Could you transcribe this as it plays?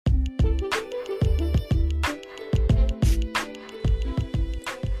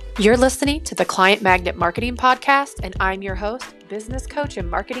You're listening to the Client Magnet Marketing Podcast, and I'm your host, business coach and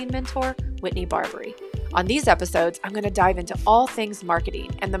marketing mentor, Whitney Barbary. On these episodes, I'm going to dive into all things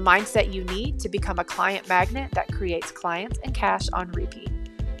marketing and the mindset you need to become a client magnet that creates clients and cash on repeat.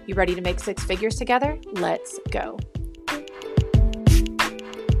 You ready to make six figures together? Let's go.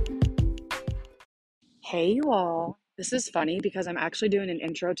 Hey, you all. This is funny because I'm actually doing an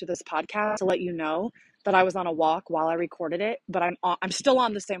intro to this podcast to let you know that I was on a walk while I recorded it, but I'm still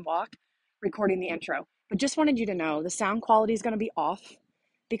on the same walk recording the intro. But just wanted you to know the sound quality is going to be off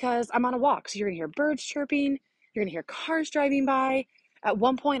because I'm on a walk. So you're going to hear birds chirping, you're going to hear cars driving by. At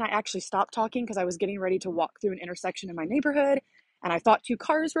one point, I actually stopped talking because I was getting ready to walk through an intersection in my neighborhood, and I thought two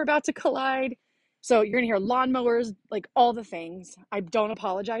cars were about to collide. So you're going to hear lawnmowers, like all the things. I don't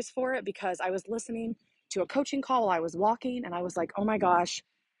apologize for it because I was listening to a coaching call while I was walking, and I was like, oh my gosh,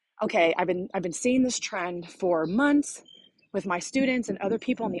 okay, I've been seeing this trend for months with my students and other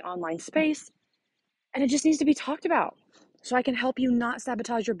people in the online space, and it just needs to be talked about so I can help you not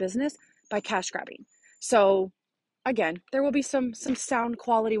sabotage your business by cash grabbing. So again, there will be some sound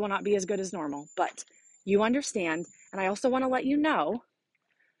quality will not be as good as normal, but you understand. And I also want to let you know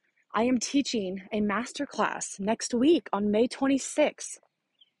I am teaching a masterclass next week on May 26th.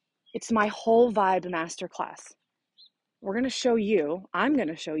 It's my whole vibe masterclass. I'm going to show you how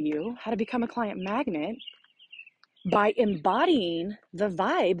to become a client magnet by embodying the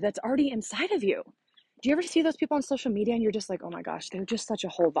vibe that's already inside of you. Do you ever see those people on social media and you're just like, oh my gosh, they're just such a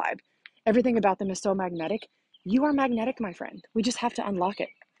whole vibe. Everything about them is so magnetic. You are magnetic, my friend. We just have to unlock it.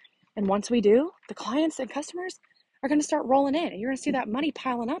 And once we do, the clients and customers are going to start rolling in and you're going to see that money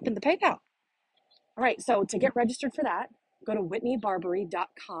piling up in the PayPal. All right, so to get registered for that, go to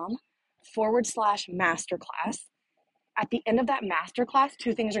whitneybarbary.com/masterclass. At the end of that masterclass,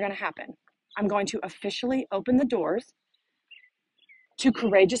 two things are going to happen. I'm going to officially open the doors to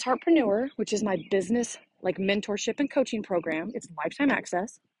Courageous Heartpreneur, which is my business mentorship and coaching program. It's lifetime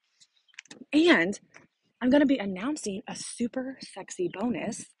access. And I'm going to be announcing a super sexy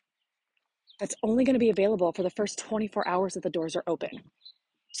bonus that's only going to be available for the first 24 hours that the doors are open.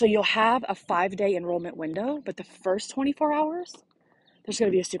 So you'll have a 5-day enrollment window, but the first 24 hours, there's going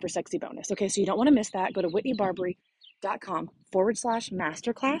to be a super sexy bonus. Okay, so you don't want to miss that. Go to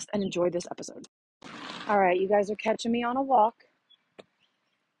whitneybarbary.com/masterclass and enjoy this episode. All right, you guys are catching me on a walk,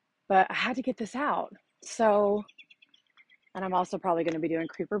 but I had to get this out. So, and I'm also probably going to be doing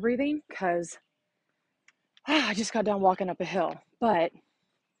creeper breathing because I just got done walking up a hill. But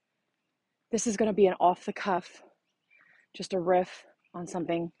this is going to be an off the cuff, just a riff on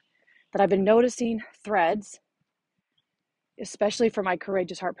something that I've been noticing threads, especially for my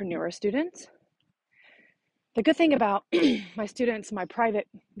Courageous Heartpreneur students. The good thing about my students, my private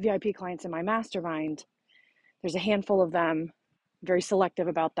VIP clients in my mastermind, there's a handful of them, very selective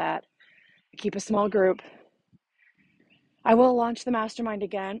about that. I keep a small group. I will launch the mastermind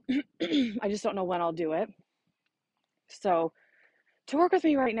again. I just don't know when I'll do it. So to work with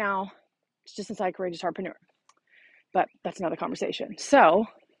me right now, it's just inside Courageous Heartpreneur. But that's another conversation. So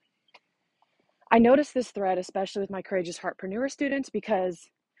I noticed this thread, especially with my Courageous Heartpreneur students, because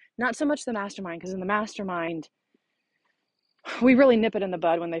not so much the mastermind, because in the mastermind, we really nip it in the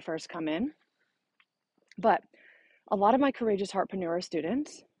bud when they first come in. But a lot of my Courageous Heartpreneur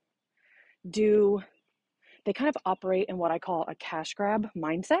students they kind of operate in what I call a cash grab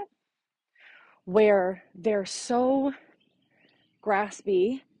mindset, where they're so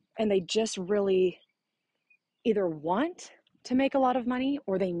graspy and they just really either want to make a lot of money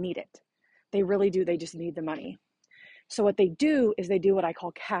or they need it. They really do. They just need the money. So what they do is they do what I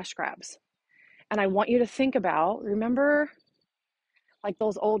call cash grabs. And I want you to think about, remember like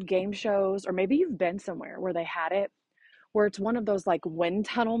those old game shows, or maybe you've been somewhere where they had it, where it's one of those like wind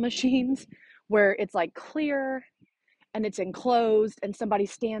tunnel machines where it's like clear and it's enclosed and somebody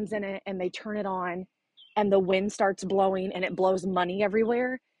stands in it and they turn it on and the wind starts blowing and it blows money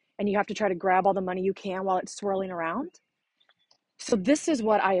everywhere and you have to try to grab all the money you can while it's swirling around. So this is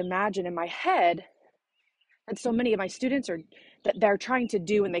what I imagine in my head and so many of my students that they're trying to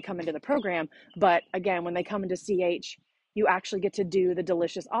do when they come into the program. But again, when they come into CH, you actually get to do the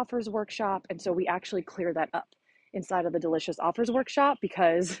Delicious Offers workshop. And so we actually clear that up inside of the Delicious Offers workshop,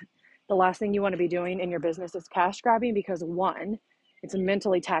 because the last thing you want to be doing in your business is cash grabbing, because one, it's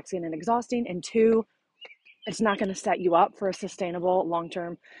mentally taxing and exhausting. And two, it's not going to set you up for a sustainable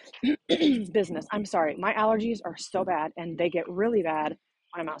long-term business. I'm sorry, my allergies are so bad and they get really bad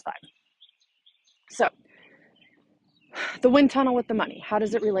when I'm outside. So the wind tunnel with the money, how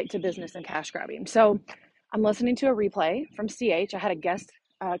does it relate to business and cash grabbing? So I'm listening to a replay from CH. I had a guest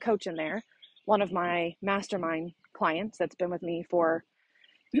coach in there, one of my mastermind clients that's been with me for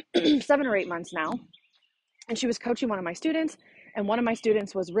 7 or 8 months now. And she was coaching one of my students, and one of my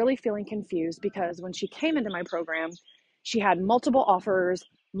students was really feeling confused because when she came into my program, she had multiple offers,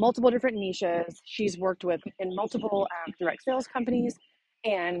 multiple different niches. She's worked with in multiple direct sales companies,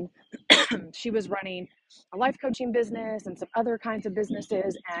 and she was running a life coaching business and some other kinds of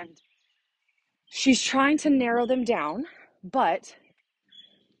businesses, and she's trying to narrow them down, but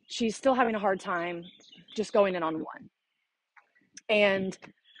she's still having a hard time just going in on one. And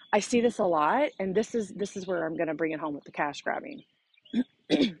I see this a lot, and this is where I'm going to bring it home with the cash grabbing.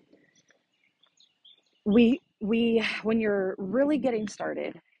 we when you're really getting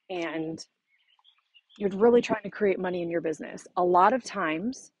started and you're really trying to create money in your business, a lot of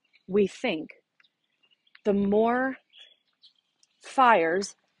times we think the more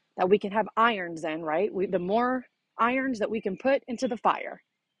fires that we can have irons in, right? The more irons that we can put into the fire,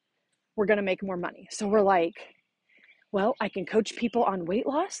 we're going to make more money. So we're like, well, I can coach people on weight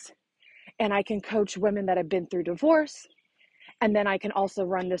loss, and I can coach women that have been through divorce, and then I can also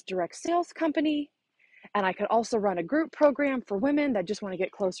run this direct sales company, and I could also run a group program for women that just want to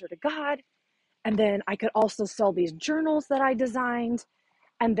get closer to God. And then I could also sell these journals that I designed.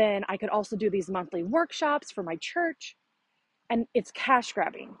 And then I could also do these monthly workshops for my church. And it's cash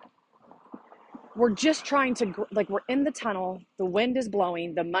grabbing. We're just trying to, we're in the tunnel, the wind is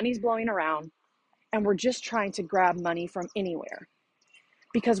blowing, the money's blowing around, and we're just trying to grab money from anywhere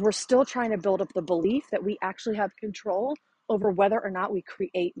because we're still trying to build up the belief that we actually have control over whether or not we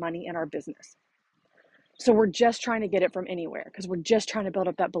create money in our business. So we're just trying to get it from anywhere because we're just trying to build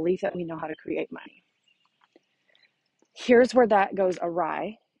up that belief that we know how to create money. Here's where that goes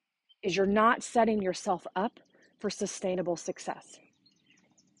awry, is you're not setting yourself up for sustainable success.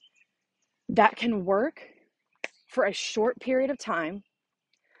 That can work for a short period of time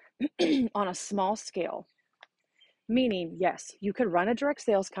on a small scale. Meaning, yes, you could run a direct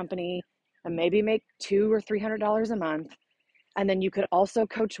sales company and maybe make $200 or $300 a month. And then you could also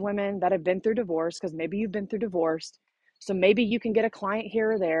coach women that have been through divorce, because maybe you've been through divorce. So maybe you can get a client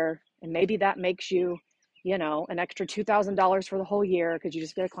here or there, and maybe that makes you, an extra $2,000 for the whole year because you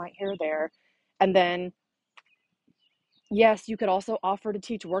just get a client here or there. And then, yes, you could also offer to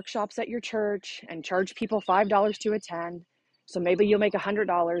teach workshops at your church and charge people $5 to attend. So maybe you'll make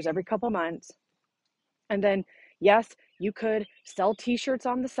 $100 every couple months. And then, yes, you could sell t-shirts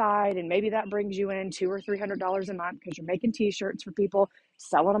on the side, and maybe that brings you in $200 or $300 a month because you're making t-shirts for people,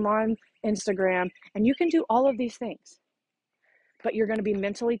 selling them on Instagram, and you can do all of these things. But you're going to be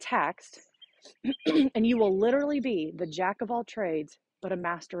mentally taxed, and you will literally be the jack of all trades, but a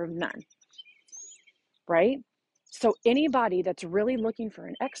master of none, right? So anybody that's really looking for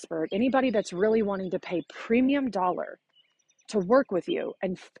an expert, anybody that's really wanting to pay premium dollar to work with you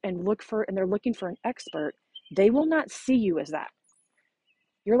and they're looking for an expert, they will not see you as that.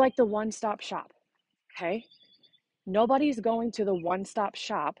 You're like the one-stop shop, okay? Nobody's going to the one-stop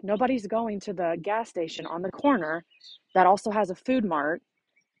shop. Nobody's going to the gas station on the corner that also has a food mart,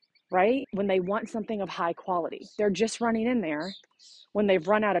 right? When they want something of high quality. They're just running in there when they've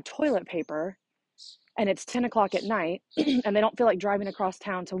run out of toilet paper and it's 10 o'clock at night and they don't feel like driving across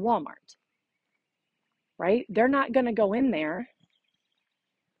town to Walmart, right? They're not going to go in there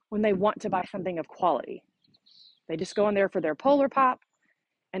when they want to buy something of quality. They just go in there for their Polar Pop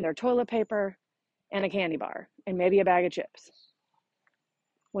and their toilet paper and a candy bar and maybe a bag of chips.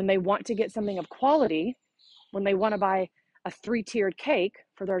 When they want to get something of quality, when they want to buy a 3-tiered cake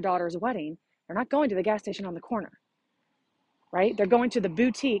for their daughter's wedding, they're not going to the gas station on the corner, right? They're going to the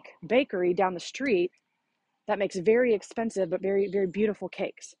boutique bakery down the street that makes very expensive but very, very beautiful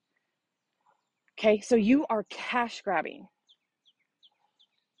cakes. Okay, so you are cash grabbing,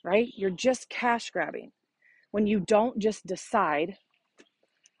 right? You're just cash grabbing when you don't just decide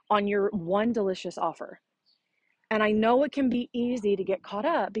on your one delicious offer. And I know it can be easy to get caught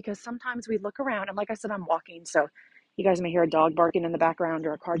up because sometimes we look around, and like I said, I'm walking, so you guys may hear a dog barking in the background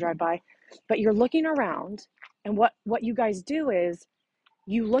or a car drive by, but you're looking around, and what you guys do is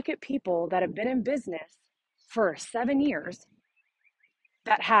you look at people that have been in business for 7 years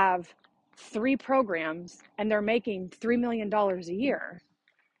that have 3 programs and they're making $3 million a year.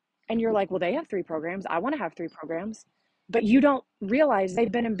 And you're like, well, they have 3 programs. I want to have 3 programs. But you don't realize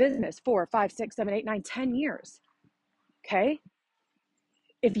they've been in business 4, 5, 6, 7, 8, 9, 10 years. Okay?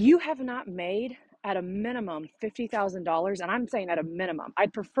 If you have not made at a minimum $50,000, and I'm saying at a minimum,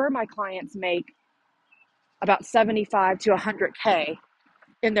 I'd prefer my clients make about 75 to 100K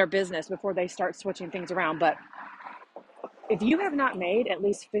in their business before they start switching things around. But if you have not made at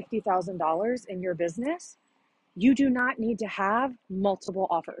least $50,000 in your business, you do not need to have multiple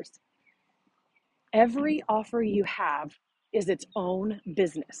offers. Every offer you have is its own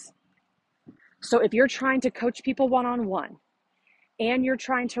business. So if you're trying to coach people one-on-one, and you're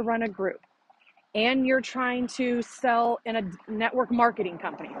trying to run a group, and you're trying to sell in a network marketing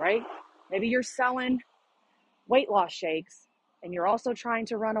company, right? Maybe you're selling weight loss shakes, and you're also trying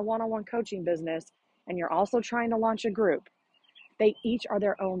to run a one-on-one coaching business, and you're also trying to launch a group. They each are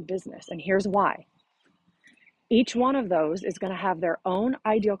their own business. And here's why. Each one of those is going to have their own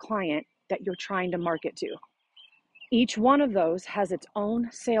ideal client that you're trying to market to. Each one of those has its own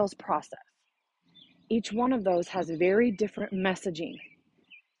sales process. Each one of those has very different messaging.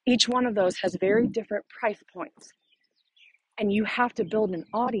 Each one of those has very different price points. And you have to build an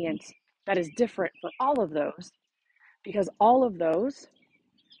audience that is different for all of those, because all of those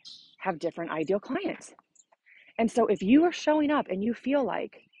have different ideal clients. And so if you are showing up and you feel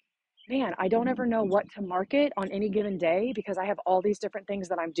like, man, I don't ever know what to market on any given day because I have all these different things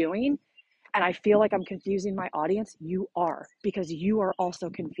that I'm doing, and I feel like I'm confusing my audience, you are, because you are also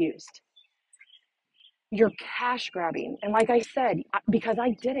confused. You're cash grabbing. And like I said, because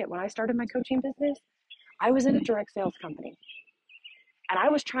I did it when I started my coaching business, I was in a direct sales company. And I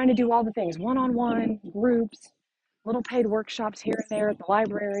was trying to do all the things, one-on-one, groups, little paid workshops here and there at the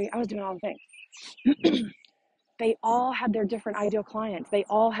library. I was doing all the things. They all had their different ideal clients. They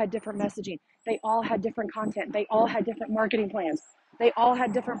all had different messaging. They all had different content. They all had different marketing plans. They all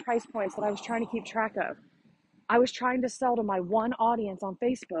had different price points that I was trying to keep track of. I was trying to sell to my one audience on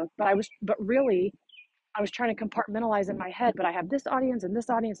Facebook, but really I was trying to compartmentalize in my head, but I have this audience and this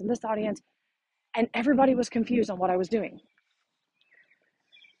audience and this audience, and everybody was confused on what I was doing.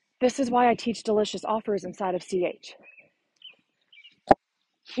 This is why I teach delicious offers inside of CH.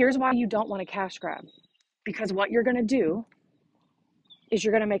 Here's why you don't want to cash grab. Because what you're going to do is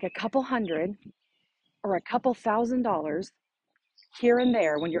you're going to make a couple hundred or a couple $1,000s here and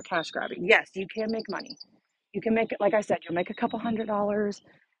there when you're cash grabbing. Yes, you can make money. You can make it, like I said, you'll make a couple $100s.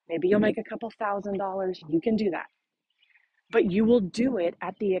 Maybe you'll make a couple $1,000s. You can do that. But you will do it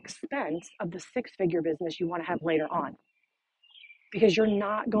at the expense of the six-figure business you want to have later on. Because you're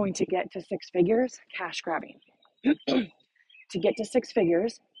not going to get to six figures cash grabbing. To get to six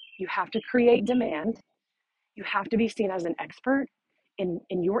figures, you have to create demand. You have to be seen as an expert in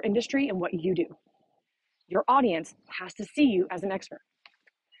your industry and what you do. Your audience has to see you as an expert.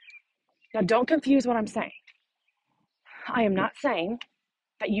 Now, don't confuse what I'm saying. I am not saying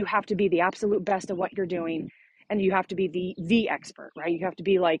that you have to be the absolute best of what you're doing and you have to be the expert, right? You have to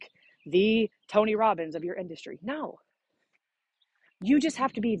be like the Tony Robbins of your industry. No. You just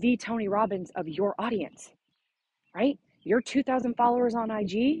have to be the Tony Robbins of your audience, right? Your 2,000 followers on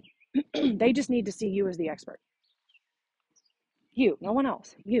IG, they just need to see you as the expert. You, no one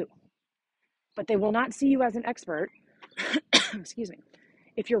else, you. But they will not see you as an expert, excuse me,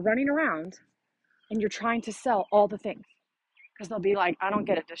 if you're running around and you're trying to sell all the things. Because they'll be like, I don't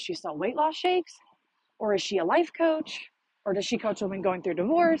get it. Does she sell weight loss shakes? Or is she a life coach? Or does she coach women going through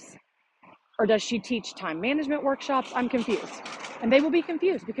divorce? Or does she teach time management workshops? I'm confused. And they will be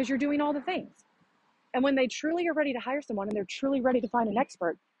confused because you're doing all the things. And when they truly are ready to hire someone and they're truly ready to find an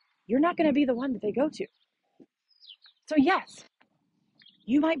expert, you're not going to be the one that they go to. So yes,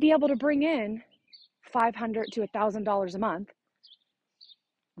 you might be able to bring in $500 to $1,000 a month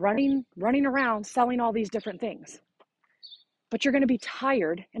running around selling all these different things. But you're going to be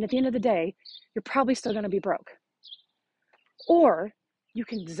tired, and at the end of the day, you're probably still going to be broke. Or you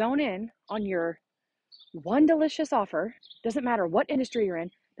can zone in on your one delicious offer. Doesn't matter what industry you're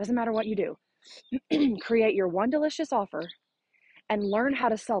in, doesn't matter what you do. Create your one delicious offer and learn how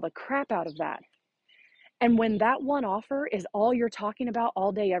to sell the crap out of that. And when that one offer is all you're talking about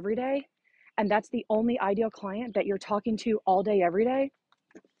all day, every day, and that's the only ideal client that you're talking to all day, every day,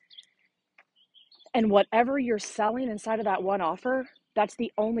 and whatever you're selling inside of that one offer, that's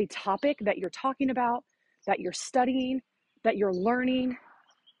the only topic that you're talking about, that you're studying, that you're learning,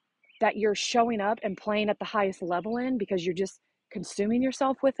 that you're showing up and playing at the highest level in because you're just consuming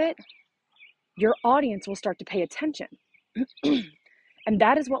yourself with it, your audience will start to pay attention. And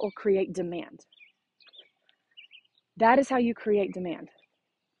that is what will create demand. That is how you create demand.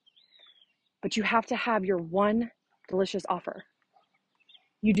 But you have to have your one delicious offer.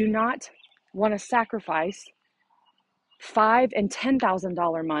 You do not want to sacrifice $5,000 and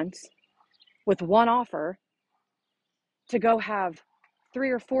 $10,000 months with one offer to go have 3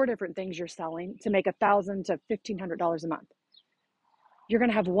 or 4 different things you're selling to make $1,000 to $1,500 a month. You're going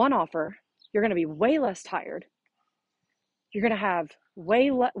to have one offer. You're going to be way less tired. You're going to have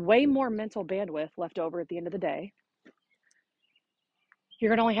way more mental bandwidth left over at the end of the day. You're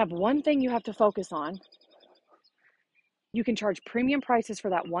going to only have one thing you have to focus on. You can charge premium prices for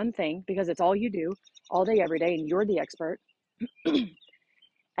that one thing because it's all you do all day, every day, and you're the expert.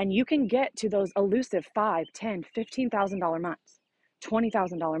 And you can get to those elusive $5, $10, $15,000 months,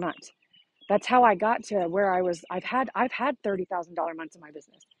 $20,000 months. That's how I got to where I was. I've had $30,000 months in my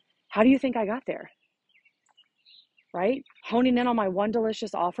business. How do you think I got there? Right? Honing in on my one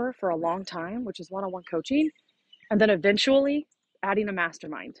delicious offer for a long time, which is one-on-one coaching, and then eventually adding a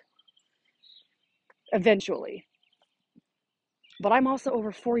mastermind. Eventually. But I'm also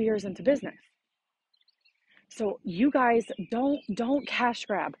over 4 years into business. So you guys don't cash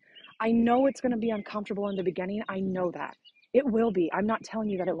grab. I know it's going to be uncomfortable in the beginning. I know that. It will be. I'm not telling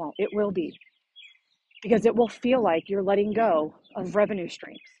you that it won't. It will be. Because it will feel like you're letting go of revenue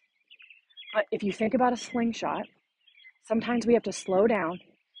streams. But if you think about a slingshot, sometimes we have to slow down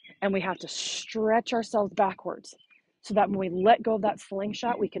and we have to stretch ourselves backwards so that when we let go of that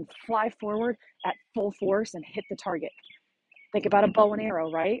slingshot, we can fly forward at full force and hit the target. Think about a bow and arrow,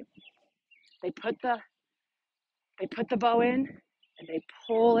 right? They put the bow in and they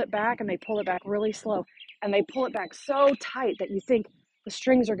pull it back, and they pull it back really slow. And they pull it back so tight that you think the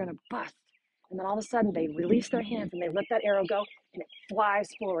strings are going to bust. And then all of a sudden they release their hands and they let that arrow go, and it flies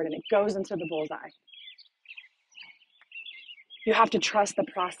forward and it goes into the bullseye. You have to trust the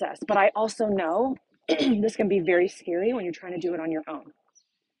process. But I also know this can be very scary when you're trying to do it on your own.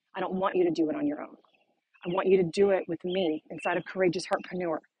 I don't want you to do it on your own. I want you to do it with me inside of Courageous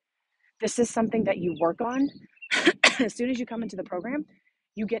Heartpreneur. This is something that you work on. As soon as you come into the program,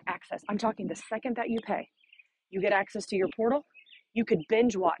 you get access. I'm talking the second that you pay, you get access to your portal. You could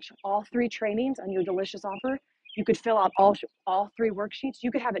binge watch all 3 trainings on your delicious offer. You could fill out all 3 worksheets.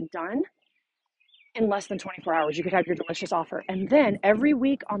 You could have it done in less than 24 hours. You could have your delicious offer. And then every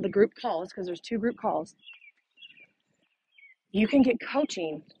week on the group calls, because there's 2 group calls, you can get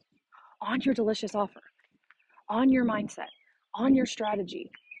coaching on your delicious offer, on your mindset, on your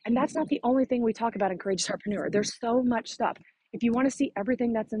strategy. And that's not the only thing we talk about in Courageous Heartpreneur. There's so much stuff. If you want to see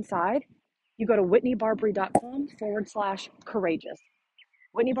everything that's inside, you go to whitneybarbrey.com/courageous.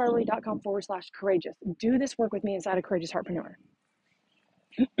 whitneybarbrey.com/courageous. Do this work with me inside of Courageous Heartpreneur.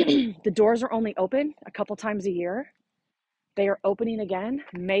 The doors are only open a couple times a year. They are opening again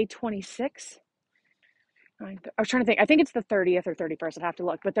May 26th. I was trying to think. I think it's the 30th or 31st. I'd have to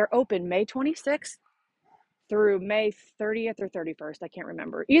look. But they're open May 26th through May 30th or 31st. I can't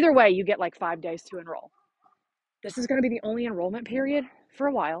remember. Either way, you get like 5 days to enroll. This is going to be the only enrollment period for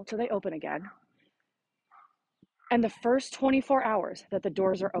a while till they open again. And the first 24 hours that the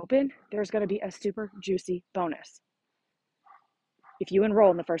doors are open, there's going to be a super juicy bonus if you enroll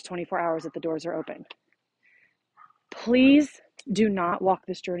in the first 24 hours that the doors are open. Please do not walk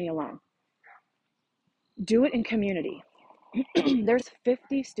this journey alone. Do it in community. There's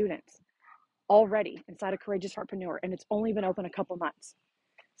 50 students already inside of Courageous Heartpreneur, and it's only been open a couple months.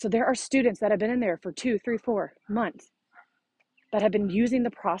 So there are students that have been in there for 2, 3, 4 months that have been using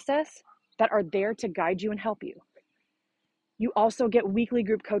the process, that are there to guide you and help you. You also get weekly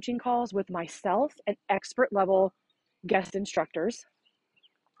group coaching calls with myself and expert level guest instructors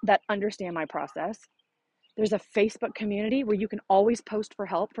that understand my process. There's a Facebook community where you can always post for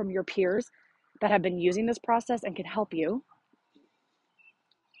help from your peers that have been using this process and can help you.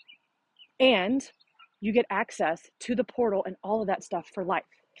 And you get access to the portal and all of that stuff for life.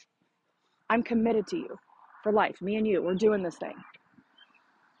 I'm committed to you for life. Me and you, we're doing this thing.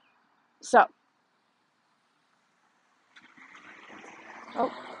 So,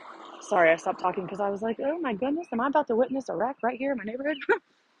 sorry, I stopped talking because I was like, oh my goodness, am I about to witness a wreck right here in my neighborhood?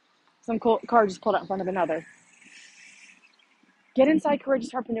 Some cool car just pulled out in front of another. Get inside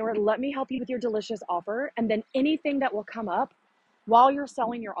Courageous Heartpreneur. Let me help you with your delicious offer. And then anything that will come up while you're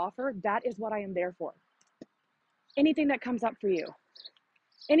selling your offer, that is what I am there for. Anything that comes up for you.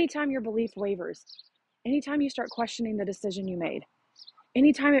 Anytime your belief wavers. Anytime you start questioning the decision you made.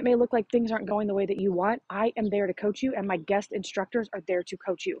 Anytime it may look like things aren't going the way that you want, I am there to coach you, and my guest instructors are there to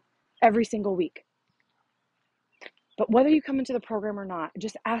coach you every single week. But whether you come into the program or not,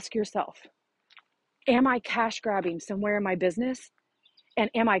 just ask yourself, am I cash grabbing somewhere in my business?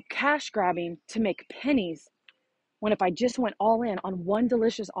 And am I cash grabbing to make pennies when if I just went all in on one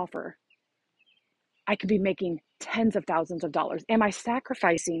delicious offer, I could be making tens of thousands of dollars? Am I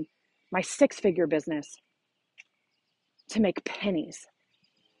sacrificing my 6-figure business to make pennies?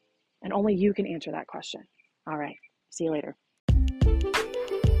 And only you can answer that question. All right. See you later.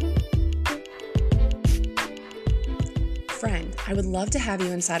 Friend, I would love to have you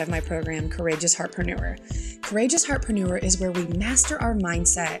inside of my program, Courageous Heartpreneur. Courageous Heartpreneur is where we master our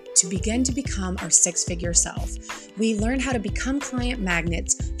mindset to begin to become our 6-figure self. We learn how to become client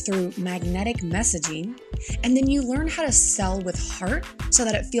magnets through magnetic messaging, and then you learn how to sell with heart so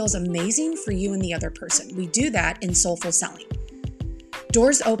that it feels amazing for you and the other person. We do that in Soulful Selling.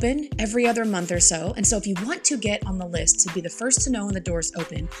 Doors open every other month or so, and so if you want to get on the list to be the first to know when the doors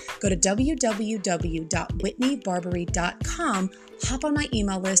open, go to www.whitneybarbary.com, hop on my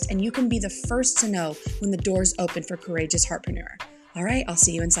email list, and you can be the first to know when the doors open for Courageous Heartpreneur. All right, I'll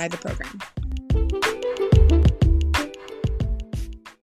see you inside the program.